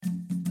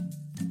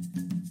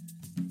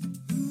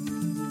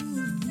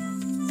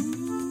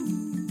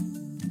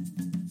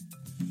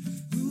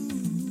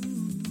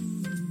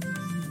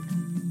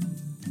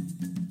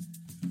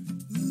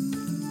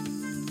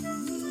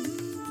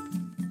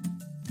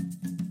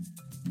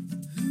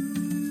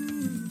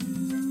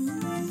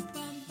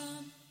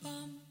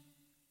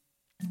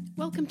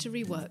Welcome to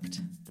Reworked,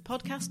 the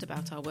podcast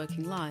about our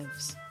working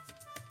lives.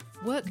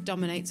 Work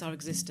dominates our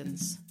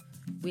existence.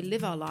 We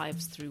live our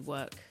lives through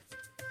work.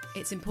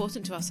 It's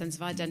important to our sense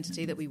of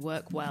identity that we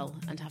work well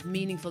and have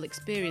meaningful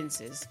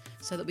experiences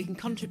so that we can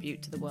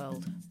contribute to the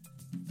world.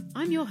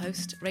 I'm your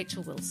host,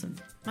 Rachel Wilson,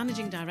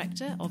 Managing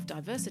Director of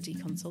diversity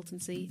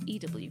consultancy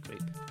EW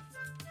Group.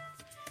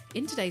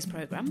 In today's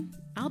programme,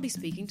 I'll be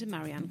speaking to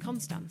Marianne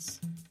Constans.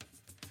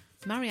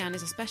 Marianne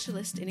is a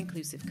specialist in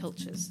inclusive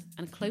cultures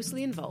and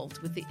closely involved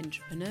with the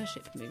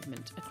intrapreneurship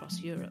movement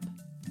across Europe.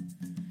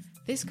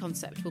 This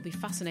concept will be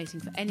fascinating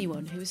for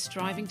anyone who is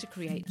striving to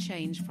create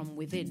change from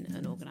within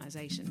an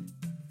organisation.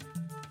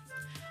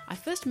 I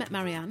first met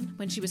Marianne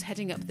when she was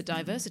heading up the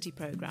diversity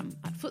programme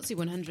at FTSE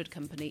 100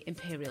 company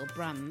Imperial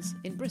Brands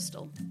in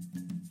Bristol.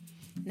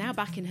 Now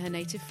back in her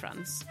native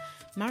France,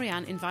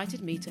 Marianne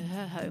invited me to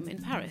her home in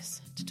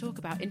Paris to talk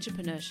about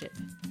intrapreneurship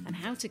and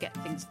how to get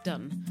things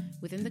done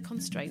within the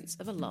constraints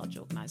of a large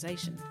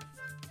organisation.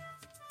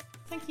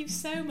 Thank you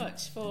so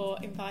much for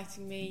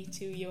inviting me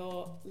to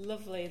your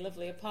lovely,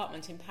 lovely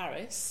apartment in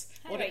Paris.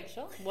 Hi,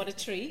 Rachel. What a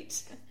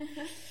treat.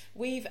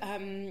 We've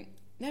known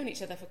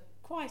each other for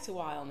quite a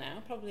while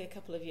now, probably a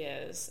couple of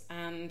years,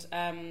 and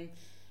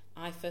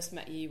I first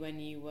met you when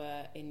you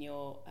were in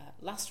your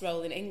last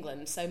role in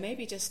England, so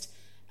maybe just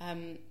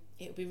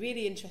it would be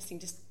really interesting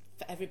just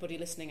for everybody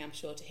listening, I'm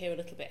sure, to hear a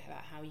little bit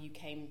about how you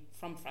came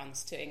from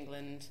France to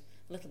England,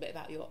 a little bit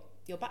about your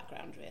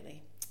background,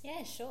 really.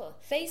 Yeah, sure.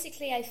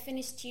 Basically, I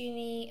finished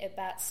uni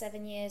about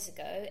 7 years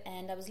ago,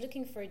 and I was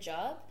looking for a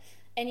job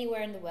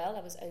anywhere in the world.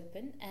 I was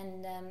open,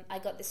 and I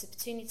got this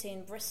opportunity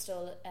in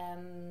Bristol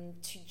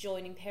to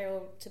join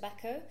Imperial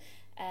Tobacco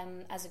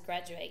as a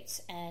graduate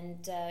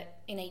and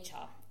in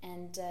HR.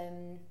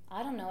 And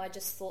I don't know, I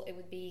just thought it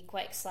would be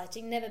quite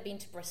exciting. Never been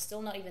to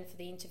Bristol, not even for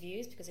the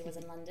interviews, because it was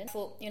in London.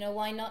 Thought,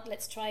 why not?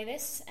 Let's try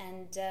this.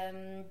 And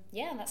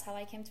that's how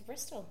I came to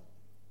Bristol.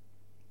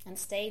 And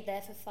stayed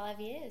there for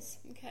 5 years.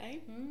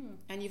 Okay.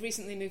 And you've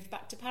recently moved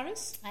back to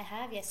Paris? I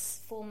have,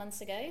 yes, 4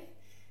 months ago.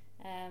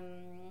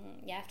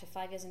 After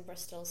 5 years in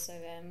Bristol. So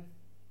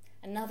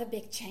another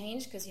big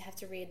change, because you have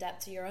to readapt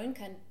to your own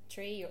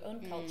country, your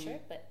own culture.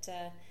 But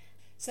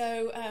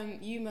So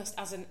you must,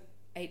 as an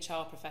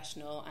HR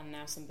professional and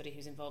now somebody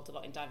who's involved a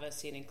lot in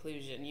diversity and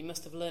inclusion, you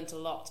must have learnt a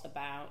lot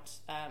about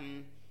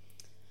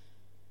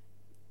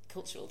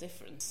cultural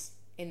difference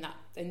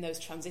in those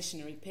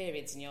transitionary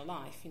periods in your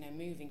life,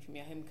 moving from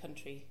your home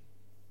country,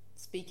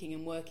 speaking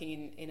and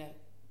working in a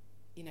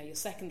your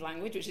second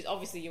language, which is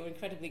obviously you're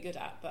incredibly good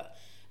at, but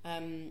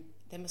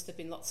there must have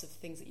been lots of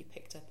things that you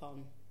picked up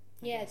on.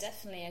 I guess.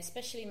 Definitely,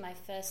 especially in my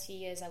first few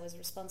years. I was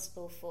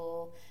responsible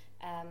for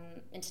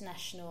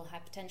international high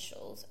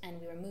potentials, and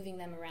we were moving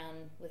them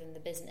around within the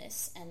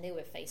business, and they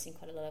were facing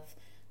quite a lot of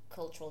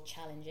cultural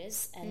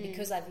challenges, and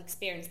because I've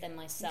experienced them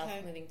myself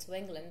moving to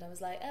England, I was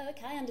like,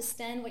 I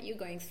understand what you're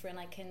going through, and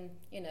I can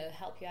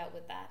help you out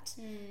with that.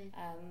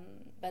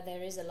 But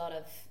there is a lot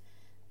of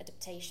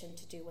adaptation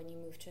to do when you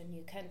move to a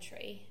new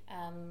country,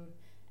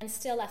 and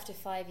still after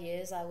 5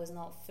 years I was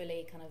not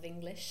fully kind of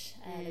English.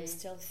 There was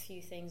still a few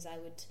things I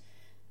would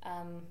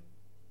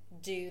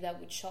do that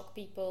would shock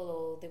people,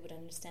 or they would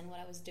understand what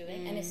I was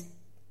doing. And it's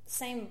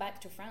same back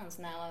to France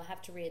now. I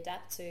have to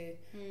readapt to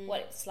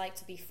what it's like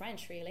to be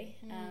French, really.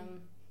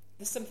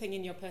 There's something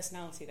in your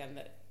personality then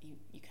that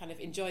you kind of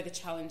enjoy the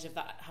challenge of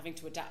that, having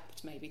to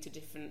adapt maybe to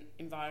different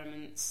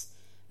environments.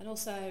 And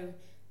also,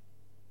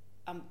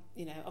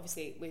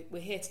 obviously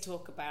we're here to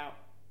talk about,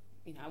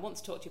 I want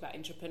to talk to you about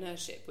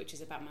intrapreneurship, which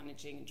is about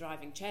managing and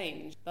driving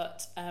change.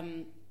 But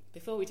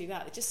before we do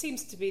that, it just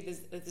seems to be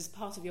there's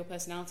part of your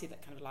personality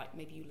that kind of like,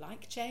 maybe you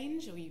like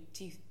change, or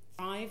do you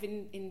thrive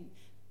in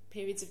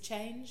periods of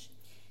change?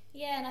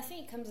 Yeah, and I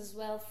think it comes as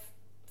well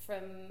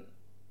from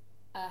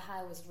how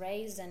I was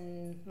raised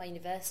and my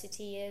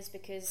university years,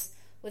 because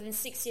within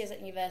 6 years at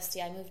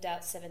university I moved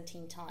out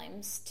 17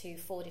 times to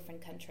 4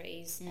 different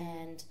countries,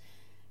 and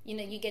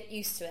you get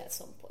used to it at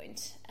some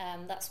point.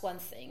 That's one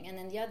thing. And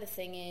then the other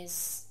thing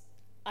is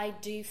I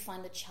do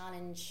find the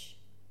challenge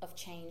of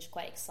change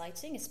quite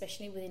exciting,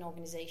 especially within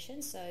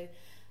organizations. So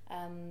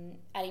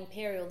at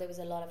Imperial there was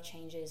a lot of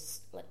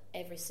changes, like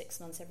every 6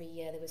 months, every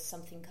year there was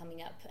something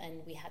coming up,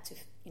 and we had to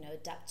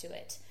adapt to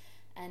it.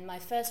 And my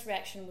first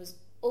reaction was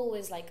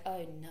always like,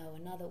 oh no,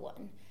 another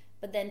one.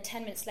 But then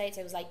 10 minutes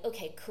later it was like,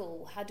 okay,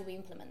 cool, how do we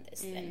implement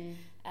this then?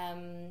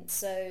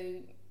 So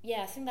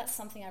I think that's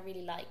something I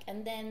really like.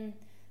 And then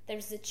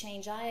there's the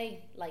change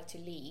I like to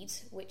lead,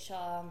 which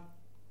are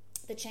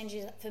the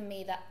changes for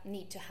me that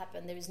need to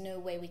happen. There is no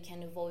way we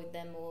can avoid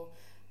them, or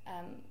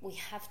we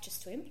have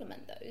just to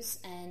implement those.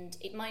 And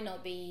it might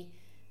not be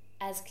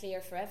as clear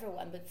for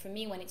everyone, but for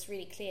me, when it's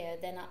really clear,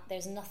 then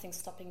there's nothing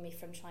stopping me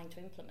from trying to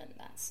implement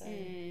that. So,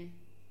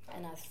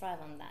 and I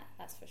thrive on that,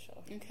 that's for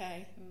sure.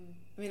 Okay.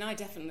 I mean, I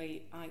can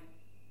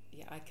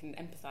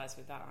empathise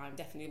with that. I'm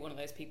definitely one of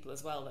those people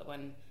as well, that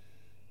when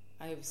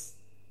I always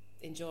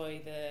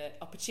enjoy the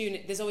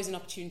opportunity, there's always an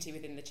opportunity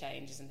within the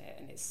change, isn't it?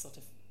 And it's sort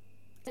of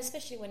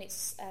Especially when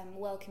it's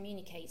well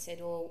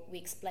communicated, or we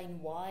explain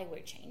why we're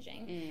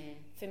changing.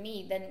 For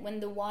me, then when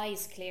the why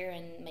is clear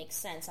and makes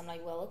sense, I'm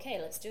like, well, okay,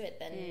 let's do it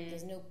then.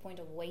 There's no point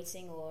of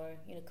waiting or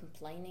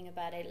complaining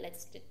about it.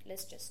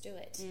 Let's just do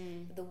it.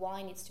 The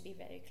why needs to be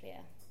very clear.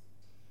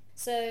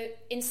 So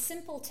in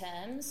simple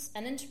terms,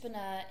 an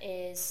entrepreneur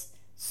is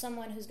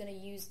someone who's going to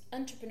use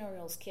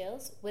entrepreneurial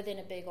skills within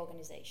a big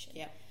organization.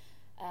 Yeah.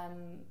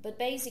 But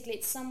basically,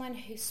 it's someone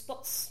who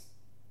spots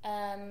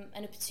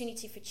an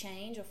opportunity for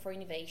change or for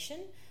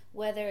innovation,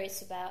 whether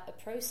it's about a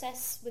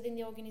process within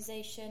the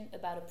organization,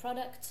 about a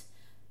product,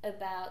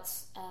 about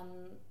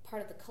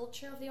part of the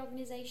culture of the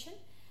organization.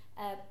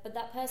 But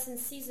that person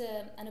sees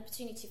an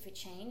opportunity for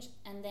change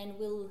and then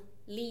will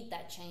lead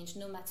that change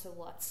no matter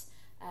what.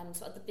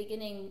 So at the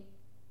beginning,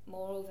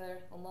 more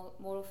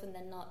often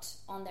than not,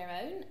 on their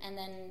own, and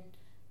then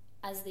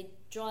as they're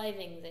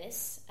driving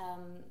this,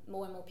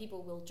 more and more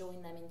people will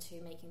join them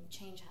into making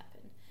change happen.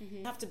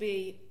 You have to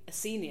be a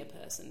senior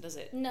person, does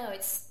it? No,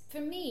 it's,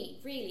 for me,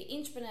 really,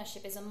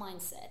 entrepreneurship is a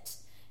mindset.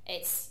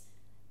 It's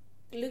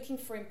looking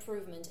for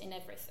improvement in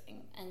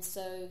everything. And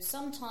so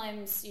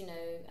sometimes,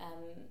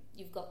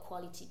 you've got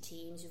quality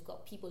teams, you've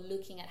got people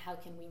looking at how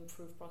can we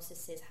improve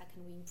processes, how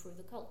can we improve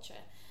the culture.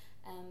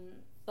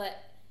 But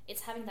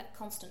it's having that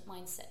constant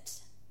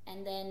mindset.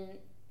 And then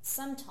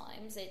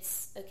sometimes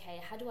it's, okay,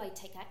 how do I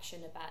take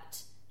action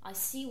about, I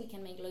see we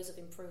can make loads of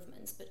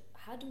improvements, but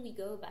how do we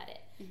go about it?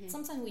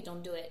 Sometimes we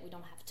don't do it. We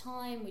don't have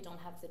time. We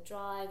don't have the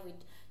drive.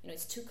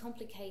 It's too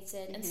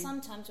complicated. And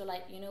sometimes we're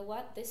like, you know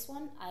what? This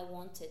one, I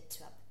want it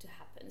to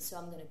happen, so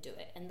I'm going to do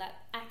it. And that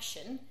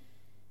action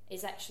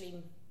is actually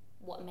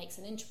what makes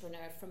an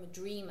entrepreneur, from a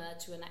dreamer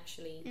to an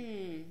actually,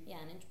 an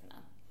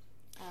entrepreneur.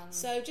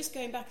 So just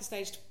going back a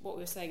stage to what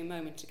we were saying a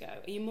moment ago,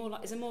 are you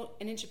is an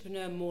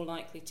entrepreneur more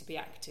likely to be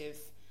active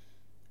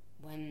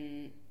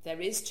when there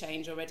is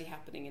change already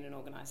happening in an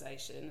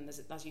organisation, and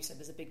as you said,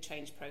 there's a big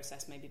change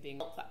process maybe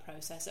being up that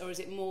process, or is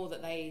it more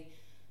that they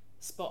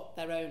spot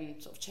their own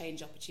sort of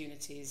change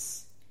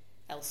opportunities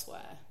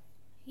elsewhere?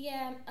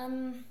 Yeah,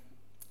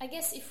 I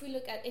guess if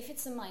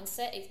it's a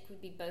mindset, it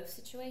could be both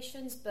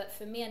situations, but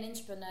for me, an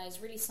entrepreneur is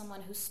really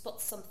someone who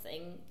spots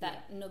something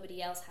that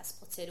nobody else has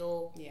spotted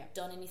or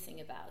done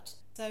anything about.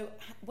 So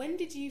when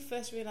did you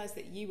first realise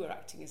that you were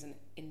acting as an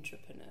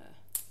intrapreneur?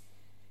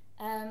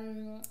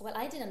 Well,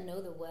 I didn't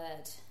know the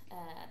word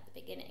at the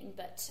beginning,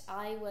 but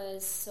I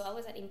was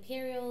at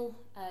Imperial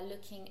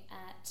looking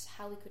at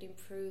how we could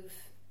improve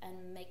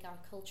and make our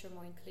culture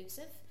more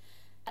inclusive.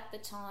 At the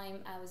time,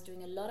 I was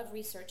doing a lot of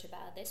research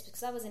about this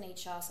because I was in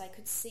HR, so I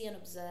could see and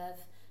observe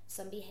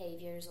some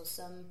behaviors or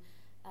some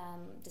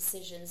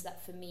decisions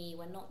that for me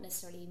were not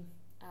necessarily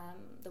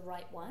the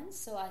right ones.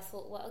 So I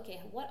thought, well,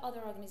 okay, what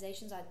other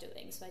organizations are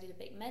doing? So I did a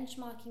big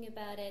benchmarking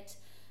about it.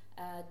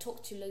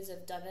 Talked to loads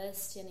of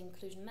diversity and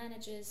inclusion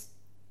managers,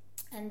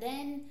 and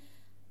then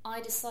I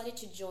decided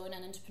to join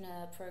an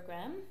entrepreneur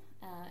program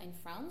in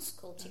France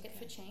called Ticket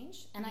for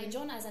Change, and I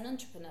joined as an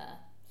entrepreneur.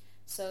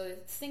 So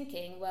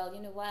thinking, well, you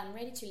know what, I'm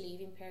ready to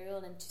leave Imperial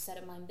and to set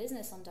up my own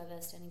business on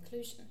diversity and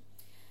inclusion.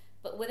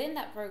 But within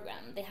that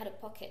program, they had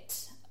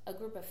a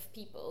group of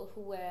people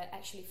who were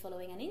actually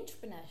following an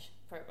entrepreneur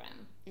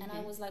program, and I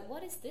was like,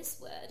 what is this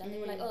word? And they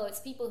were like, oh, it's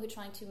people who are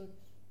trying to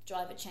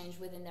drive a change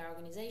within their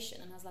organization.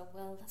 And I was like,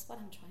 well, that's what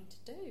I'm trying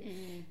to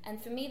do.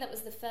 And for me, that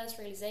was the first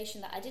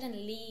realization that I didn't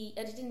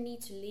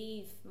need to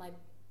leave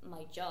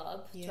my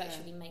job to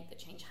actually make the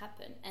change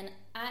happen. And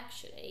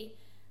actually,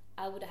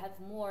 I would have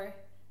more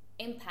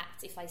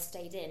impact if I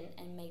stayed in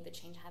and made the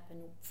change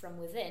happen from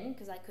within,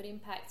 because I could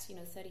impact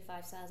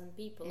 35,000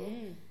 people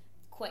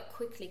quite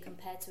quickly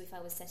compared to if I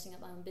was setting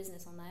up my own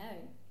business on my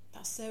own.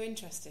 That's so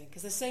interesting,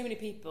 because there's so many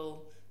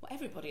people, well,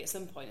 everybody at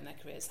some point in their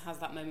careers has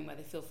that moment where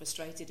they feel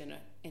frustrated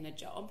in a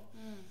job,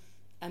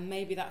 and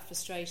maybe that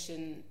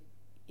frustration,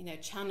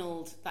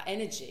 channeled, that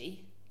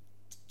energy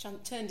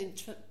turned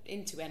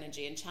into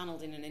energy and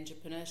channeled in an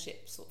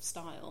entrepreneurship sort of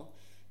style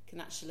can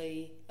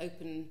actually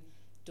open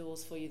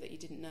doors for you that you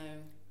didn't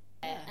know.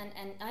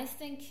 And I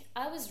think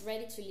I was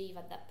ready to leave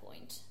at that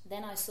point.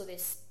 Then I saw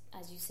this,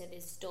 as you said,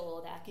 this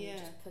door that I can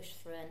just push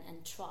through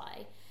and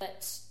try.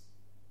 But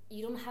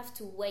you don't have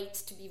to wait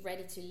to be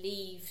ready to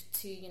leave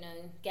to,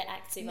 get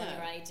active on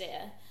your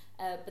idea.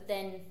 But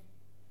then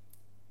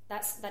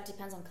that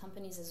depends on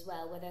companies as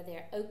well, whether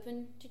they're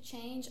open to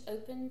change,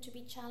 open to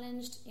be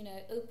challenged,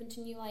 open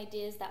to new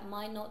ideas that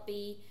might not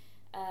be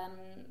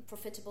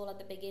profitable at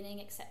the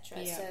beginning,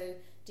 etc. So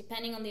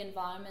depending on the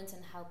environment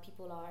and how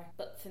people are.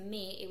 But for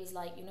me, it was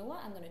like, you know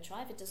what, I'm going to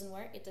try. If it doesn't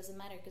work, it doesn't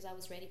matter, because I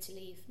was ready to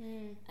leave.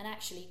 And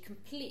actually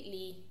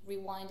completely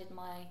rewinded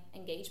my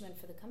engagement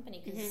for the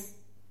company, because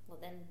well,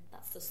 then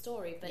that's the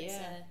story. But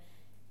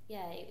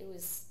it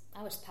was,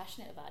 I was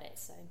passionate about it.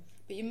 So.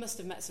 But you must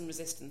have met some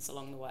resistance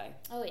along the way.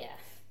 Oh yeah.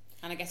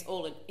 And I guess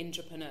all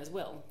entrepreneurs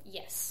will.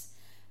 Yes.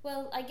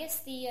 Well, I guess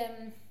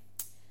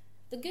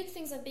the good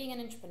things of being an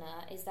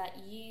entrepreneur is that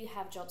you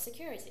have job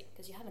security,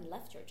 because you haven't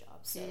left your job.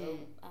 So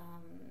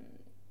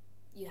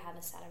you have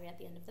a salary at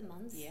the end of the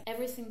month. Yeah.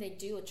 Everything they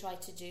do or try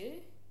to do,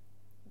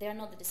 they're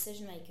not the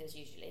decision makers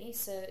usually,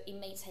 so it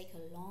may take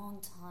a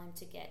long time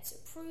to get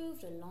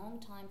approved, a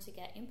long time to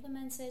get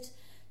implemented.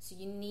 So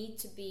you need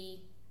to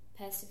be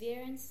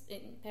perseverant,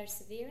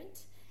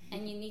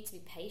 and you need to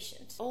be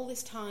patient. All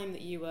this time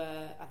that you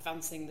were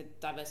advancing the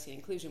diversity and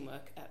inclusion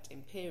work at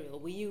Imperial,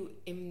 were you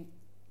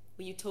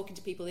talking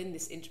to people in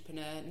this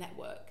intrapreneur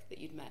network that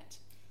you'd met?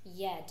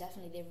 Yeah,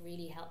 definitely. They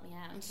really helped me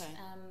out. Okay.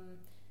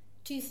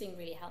 Two things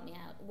really helped me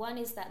out. One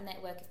is that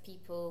network of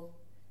people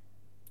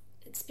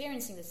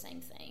experiencing the same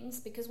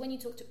things, because when you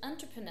talk to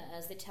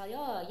entrepreneurs, they tell you,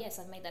 oh yes,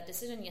 I've made that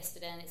decision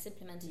yesterday and it's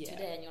implemented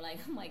today, and you're like,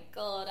 oh my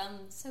god,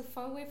 I'm so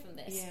far away from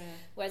this. Yeah.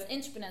 Whereas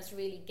entrepreneurs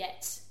really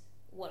get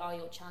what are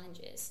your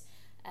challenges,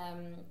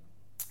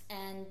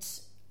 and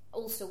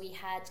also we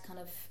had kind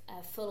of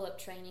follow-up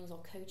trainings or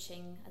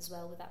coaching as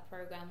well with that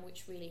program,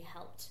 which really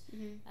helped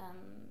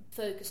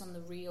focus on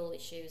the real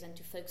issues and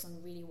to focus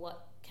on really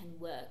what can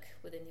work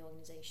within the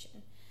organization.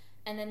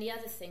 And then the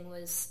other thing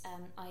was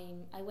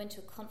I went to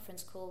a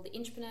conference called the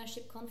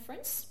Intrapreneurship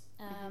Conference,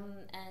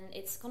 and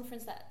it's a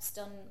conference that's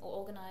done or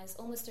organized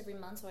almost every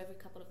month or every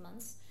couple of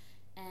months,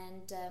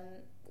 and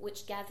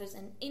which gathers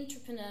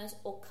entrepreneurs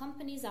or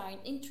companies that are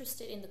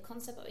interested in the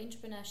concept of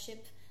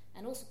entrepreneurship,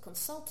 and also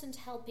consultants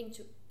helping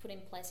to put in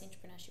place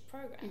entrepreneurship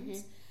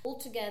programs, all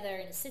together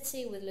in a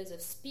city with loads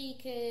of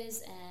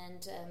speakers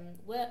and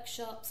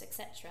workshops,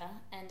 etc.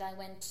 And I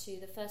went to,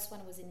 the first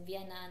one was in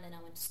Vienna, and then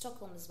I went to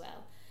Stockholm as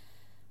well.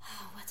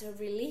 Oh, what a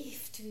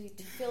relief to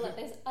feel that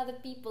there's other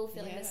people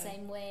feeling the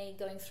same way,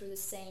 going through the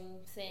same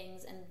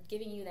things and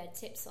giving you their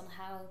tips on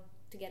how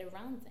to get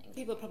around things.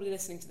 People are probably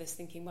listening to this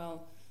thinking,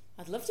 well,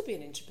 I'd love to be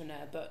an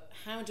entrepreneur, but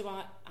how do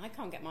I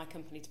can't get my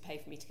company to pay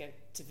for me to go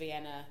to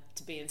Vienna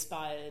to be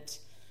inspired.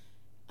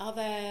 Are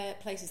there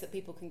places that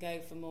people can go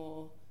for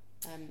more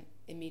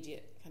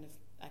immediate kind of,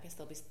 I guess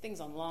there'll be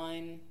things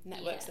online,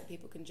 networks that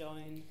people can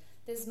join?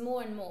 There's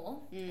more and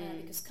more,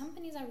 because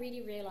companies are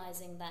really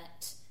realizing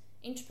that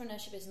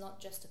entrepreneurship is not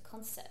just a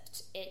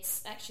concept,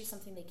 it's actually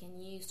something they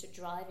can use to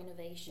drive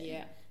innovation.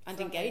 Yeah, and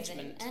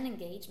engagement. And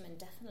engagement,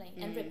 definitely.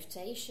 And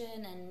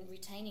reputation and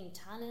retaining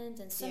talent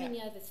and so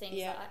many other things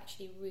that are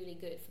actually really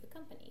good for the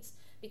companies.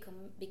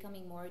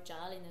 Becoming more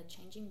agile in a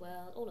changing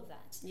world, all of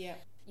that. Yeah.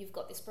 You've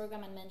got this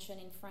program I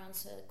mentioned in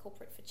France,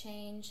 Corporate for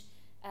Change.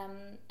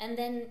 And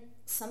then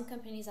some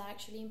companies are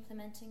actually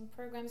implementing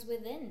programs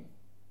within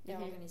their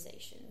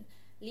organization.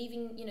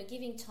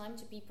 Giving time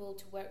to people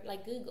to work,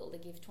 like Google, they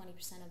give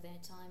 20% of their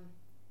time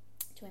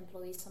to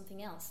employees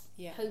something else,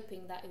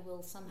 hoping that it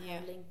will somehow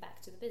link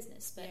back to the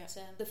business. But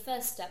the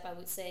first step, I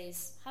would say,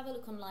 is have a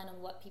look online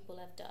on what people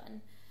have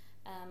done,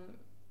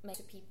 make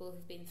to people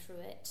who've been through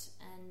it,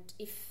 and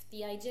if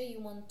the idea you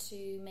want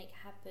to make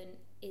happen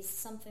is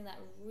something that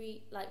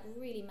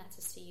really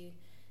matters to you,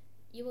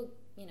 you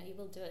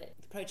will do it.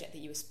 The project that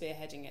you were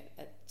spearheading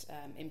at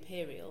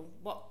Imperial,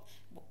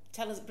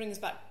 bring us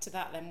back to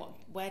that then.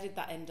 Where did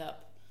that end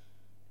up?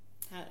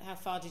 How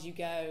far did you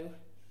go?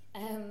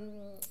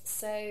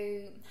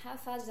 So how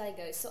far did I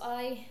go? So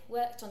I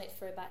worked on it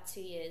for about 2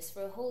 years.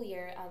 For a whole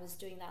year, I was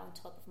doing that on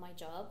top of my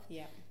job.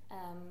 Yeah.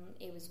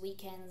 It was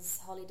weekends,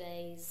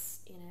 holidays,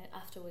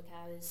 after work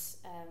hours,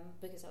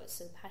 because I was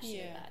so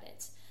passionate about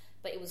it.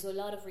 But it was a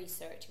lot of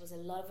research. It was a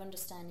lot of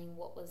understanding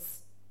what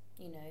was,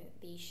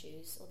 the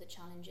issues or the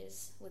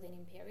challenges within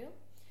Imperial.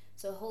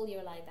 So a whole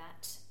year like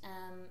that.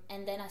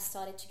 And then I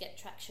started to get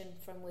traction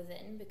from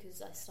within,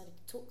 because I started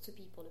to talk to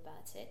people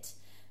about it.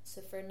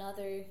 So for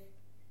another,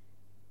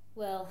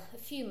 a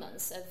few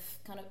months of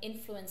kind of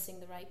influencing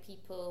the right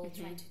people,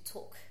 trying to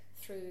talk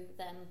through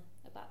them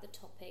about the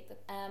topic.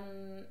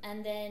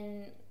 And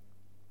then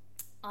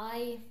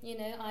I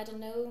don't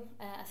know,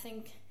 I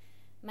think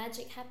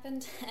magic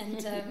happened,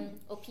 and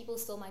or people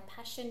saw my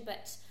passion,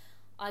 but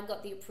I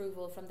got the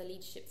approval from the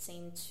leadership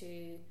team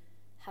to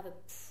have a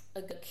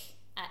look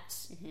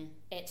at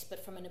it,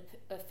 but from an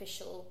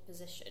official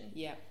position.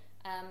 Yeah.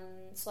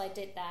 So I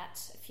did that,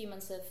 a few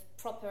months of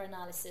proper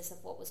analysis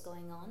of what was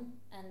going on,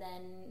 and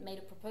then made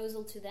a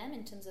proposal to them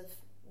in terms of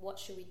what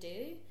should we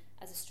do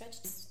as a stretch,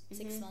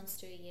 6 months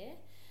to a year.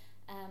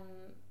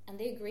 And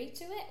they agreed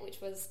to it, which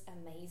was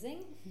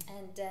amazing.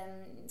 And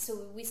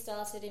so we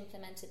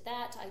implemented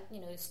that.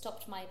 I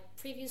stopped my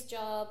previous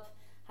job,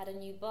 had a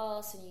new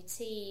boss, a new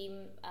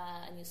team,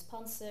 a new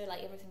sponsor,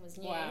 everything was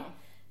new. Wow.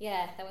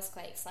 Yeah, that was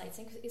quite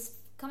exciting. It's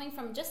coming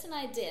from just an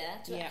idea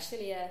to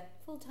actually a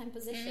full-time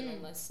position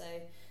almost, so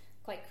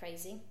quite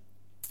crazy.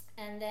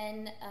 And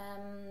then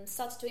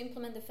started to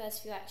implement the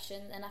first few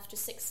actions, and after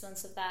 6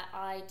 months of that,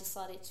 I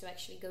decided to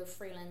actually go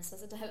freelance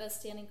as a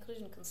diversity and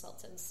inclusion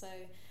consultant. So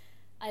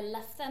I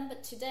left them,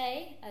 but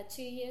today,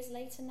 2 years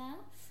later now,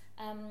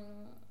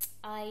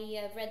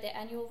 I read their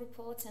annual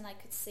report, and I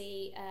could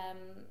see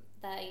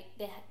that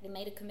they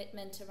made a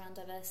commitment around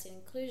diversity and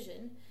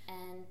inclusion,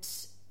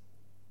 and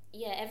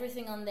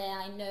everything on there,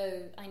 I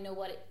know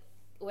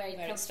where it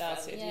comes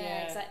started, from.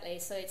 Yeah, exactly.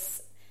 So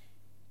it's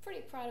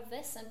pretty proud of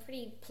this, and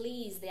pretty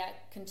pleased they are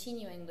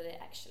continuing with it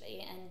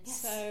actually. And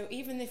so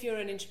even if you're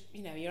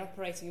you're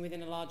operating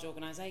within a large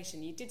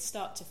organisation, you did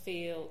start to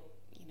feel,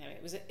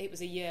 it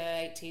was a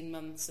year, 18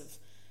 months of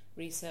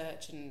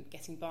research and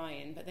getting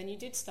buy-in, but then you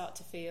did start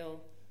to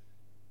feel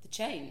the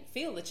change.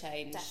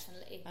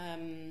 Definitely.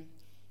 And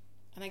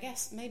I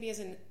guess maybe as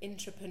an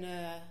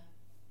intrapreneur,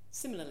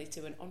 similarly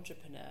to an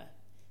entrepreneur,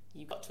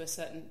 you got to a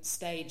certain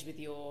stage with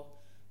your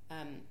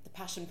the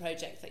passion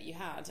project that you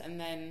had, and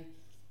then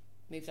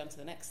moved on to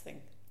the next thing,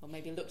 or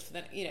maybe looked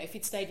for if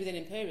you'd stayed within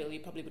Imperial, you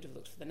probably would have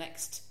looked for the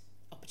next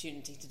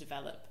opportunity to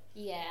develop.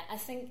 Yeah, I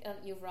think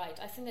you're right.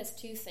 I think there's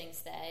two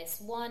things there.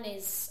 One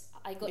is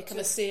I got become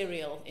a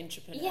serial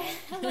entrepreneur. Yeah,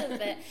 a little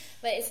bit.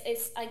 But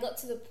I got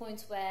to the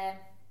point where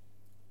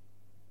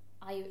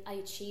I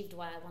achieved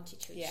what I wanted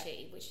to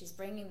achieve, which is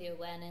bringing the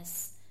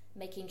awareness,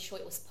 making sure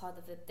it was part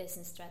of the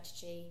business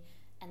strategy,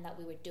 and that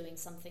we were doing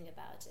something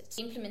about it.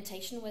 The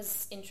implementation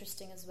was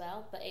interesting as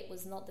well, but it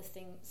was not the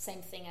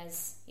same thing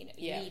as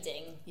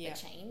leading the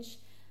change.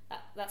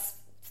 That's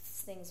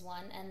things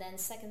one. And then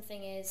second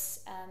thing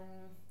is,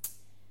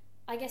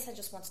 I guess I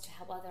just wanted to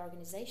help other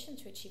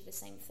organizations to achieve the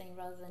same thing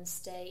rather than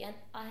stay. And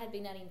I had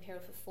been at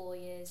Imperial for 4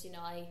 years.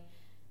 I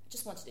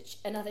just wanted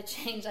another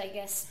change, I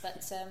guess.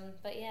 But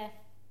yeah.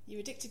 You're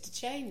addicted to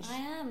change. I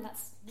am.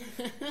 That's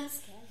scary.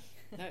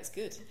 No, it's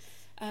good.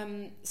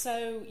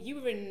 So you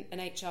were in an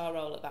HR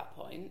role at that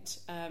point.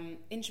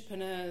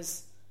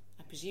 Entrepreneurs,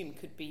 I presume,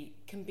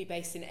 can be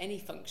based in any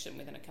function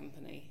within a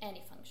company.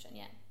 Any function,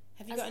 yeah.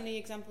 Have you got any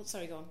examples?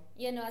 Sorry, go on.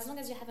 Yeah, no, as long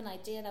as you have an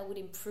idea that would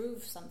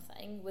improve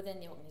something within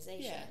the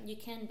organisation, you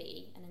can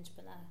be an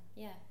entrepreneur,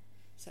 yeah.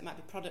 So it might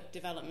be product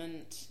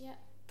development,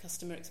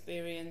 customer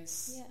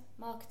experience. Yeah,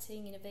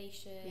 marketing,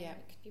 innovation, it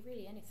could be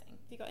really anything.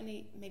 Have you got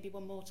maybe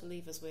one more to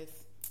leave us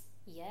with?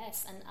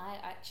 Yes, and I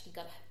actually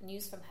got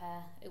news from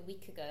her a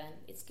week ago, and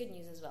it's good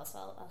news as well, so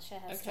I'll share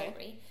her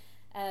story.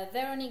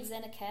 Veronique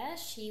Zeneker,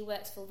 she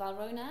works for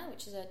Valrhona,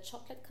 which is a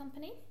chocolate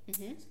company.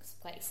 Mm-hmm. It's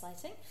quite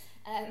exciting.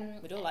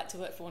 We'd all like to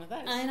work for one of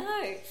those. I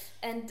know.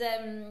 And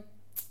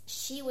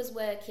she was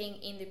working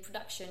in the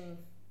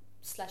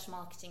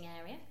production/marketing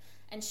area,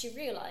 and she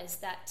realised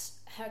that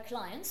her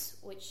clients,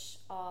 which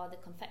are the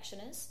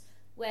confectioners,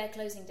 were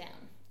closing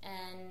down.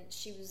 And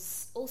she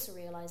was also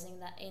realising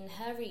that in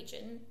her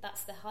region,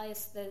 that's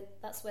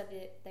where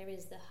there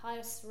is the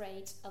highest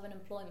rate of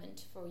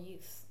unemployment for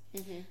youth.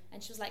 Mm-hmm.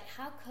 And she was like,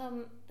 how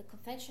come the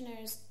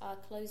confectioners are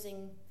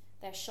closing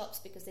their shops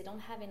because they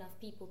don't have enough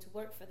people to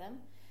work for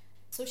them?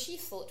 So she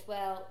thought,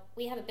 well,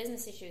 we have a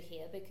business issue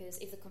here, because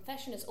if the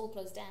confectioners all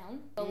close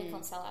down, we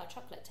can't sell our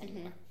chocolate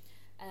anymore.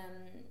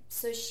 Mm-hmm.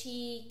 So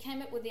she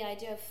came up with the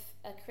idea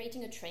of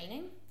creating a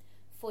training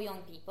for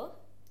young people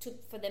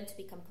for them to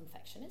become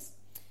confectioners,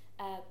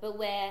 but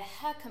where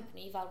her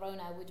company,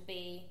 Valrhona, would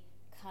be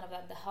kind of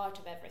at the heart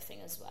of everything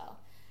as well.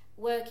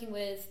 Working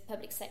with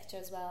public sector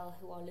as well,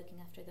 who are looking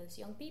after those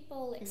young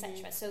people, etc.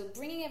 Mm-hmm. So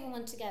bringing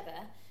everyone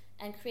together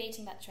and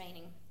creating that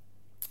training.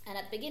 And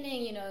at the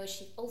beginning,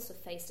 she also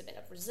faced a bit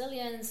of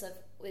resilience of,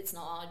 it's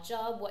not our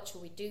job, what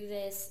should we do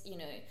this,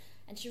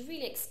 and she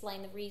really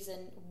explained the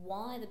reason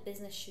why the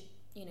business should,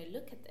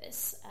 look at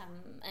this,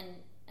 and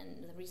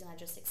the reason I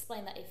just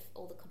explained, that if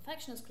all the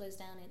confectioners close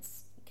down, it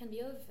can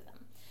be over for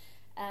them.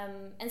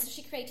 And so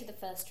she created the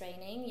first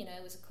training,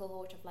 it was a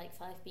cohort of like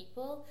 5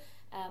 people,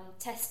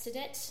 tested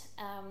it,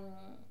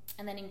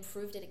 and then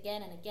improved it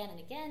again and again and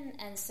again,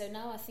 and so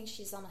now I think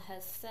she's on her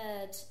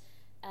 3rd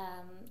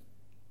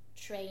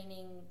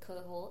training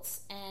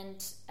cohorts,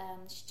 and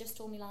she just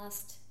told me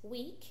last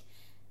week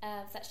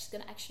that she's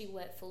going to actually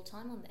work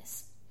full-time on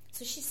this.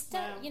 So she's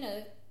still,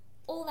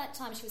 all that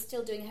time she was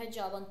still doing her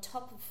job on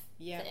top of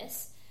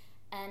this,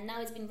 and now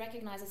it's been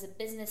recognised as a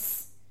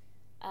business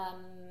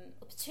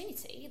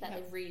opportunity that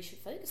they really should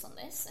focus on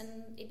this,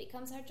 and it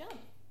becomes her job.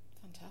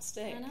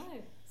 Fantastic. I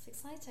know, it's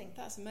exciting.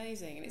 That's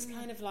amazing, and it's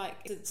kind of like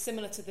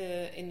similar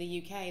to in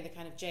the UK, the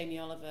kind of Jamie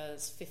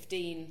Oliver's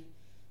 15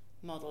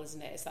 model,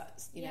 isn't it? It's that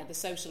the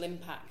social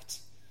impact,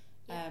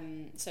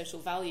 social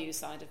value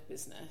side of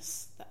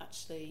business that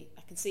actually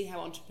I can see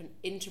how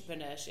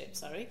intrapreneurship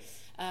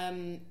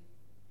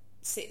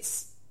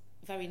sits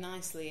very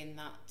nicely in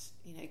that,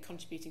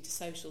 contributing to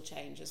social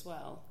change as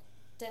well.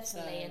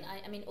 Definitely, and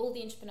I mean, all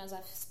the entrepreneurs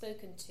I've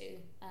spoken to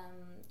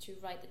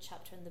write the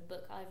chapter in the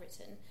book I've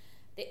written,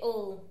 they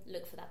all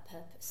look for that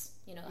purpose.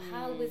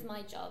 How with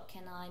my job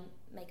can I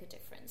make a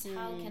difference?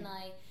 How can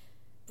I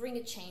bring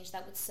a change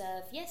that would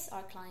serve, yes,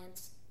 our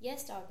clients,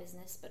 yes, our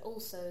business, but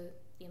also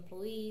the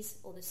employees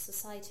or the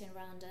society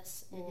around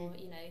us, or,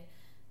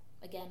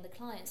 again, the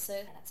clients.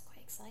 So that's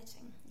quite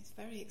exciting. It's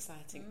very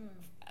exciting.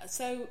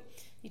 So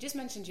you just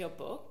mentioned your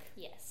book.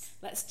 Yes.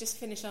 Let's just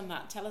finish on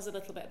that. Tell us a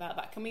little bit about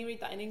that. Can we read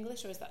that in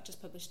English, or is that just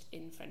published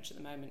in French at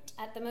the moment?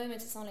 At the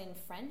moment, it's only in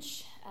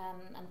French.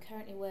 I'm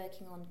currently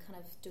working on kind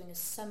of doing a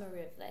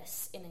summary of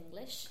this in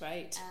English.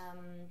 Great.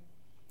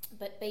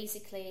 But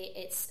basically,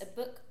 it's a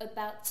book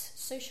about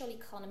social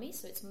economy,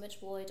 so it's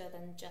much wider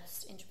than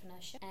just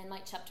entrepreneurship. And my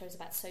chapter is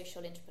about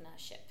social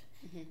entrepreneurship.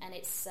 Mm-hmm. And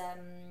it's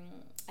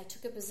I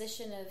took a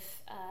position of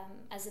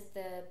as if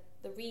the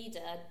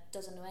reader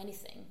doesn't know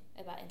anything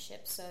about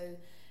entrepreneurship, so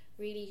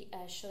really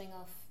showing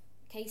off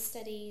case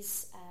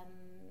studies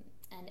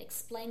and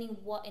explaining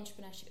what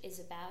entrepreneurship is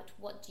about.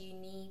 What do you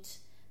need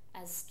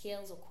as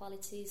skills or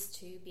qualities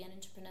to be an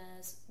entrepreneur?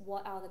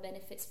 What are the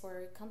benefits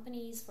for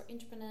companies, for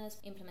entrepreneurs?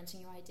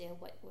 Implementing your idea,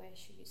 where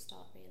should you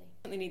start, really?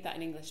 We need that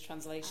in English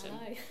translation.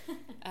 I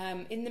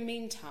know. In the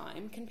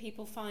meantime, can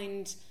people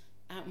find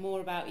out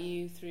more about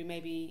you through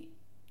maybe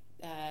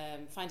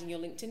finding your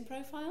LinkedIn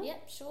profile?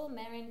 Yep, sure.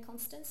 Marianne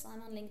Constans.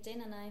 I'm on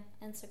LinkedIn and I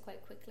answer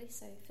quite quickly,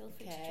 so feel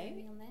free to join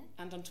me on there.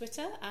 And on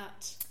Twitter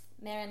at?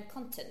 Marianne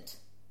Content.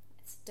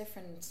 It's a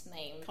different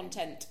name.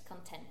 Content.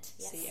 Content,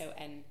 yes.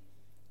 Content.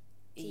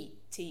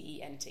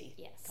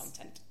 Yes.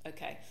 Content.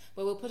 Okay.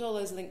 Well, we'll put all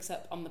those links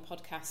up on the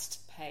podcast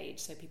page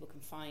so people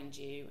can find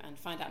you and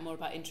find out more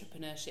about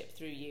intrapreneurship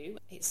through you.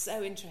 It's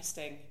so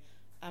interesting.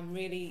 I'm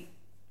really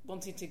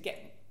wanting to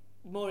get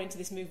more into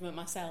this movement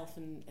myself,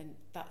 and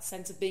that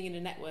sense of being in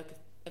a network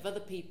of other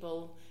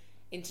people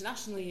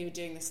internationally who are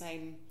doing the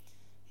same,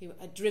 who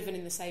are driven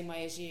in the same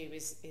way as you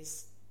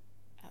is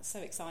that's so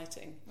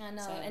exciting. I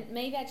know. And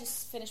maybe I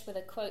just finish with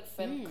a quote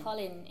from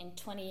Colin in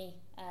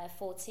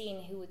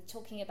 2014, who was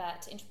talking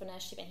about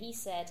entrepreneurship, and he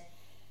said,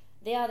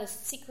 "They are the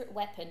secret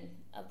weapon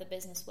of the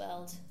business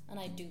world," and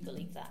I do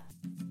believe that.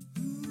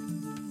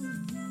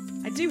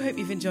 I do hope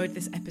you've enjoyed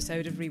this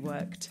episode of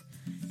Reworked.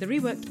 The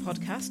Reworked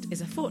podcast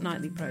is a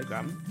fortnightly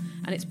programme,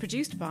 and it's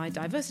produced by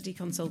diversity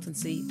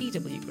consultancy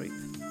EW Group.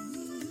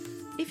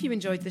 If you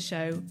enjoyed the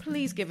show,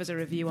 please give us a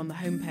review on the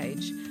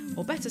homepage,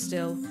 or better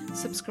still,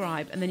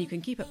 subscribe, and then you can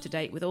keep up to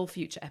date with all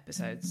future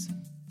episodes.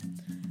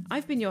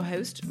 I've been your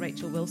host,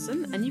 Rachel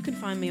Wilson, and you can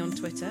find me on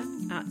Twitter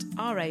at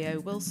RAO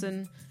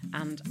Wilson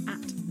and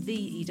at the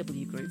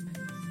EW Group.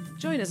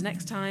 Join us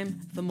next time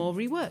for more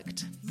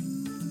Reworked.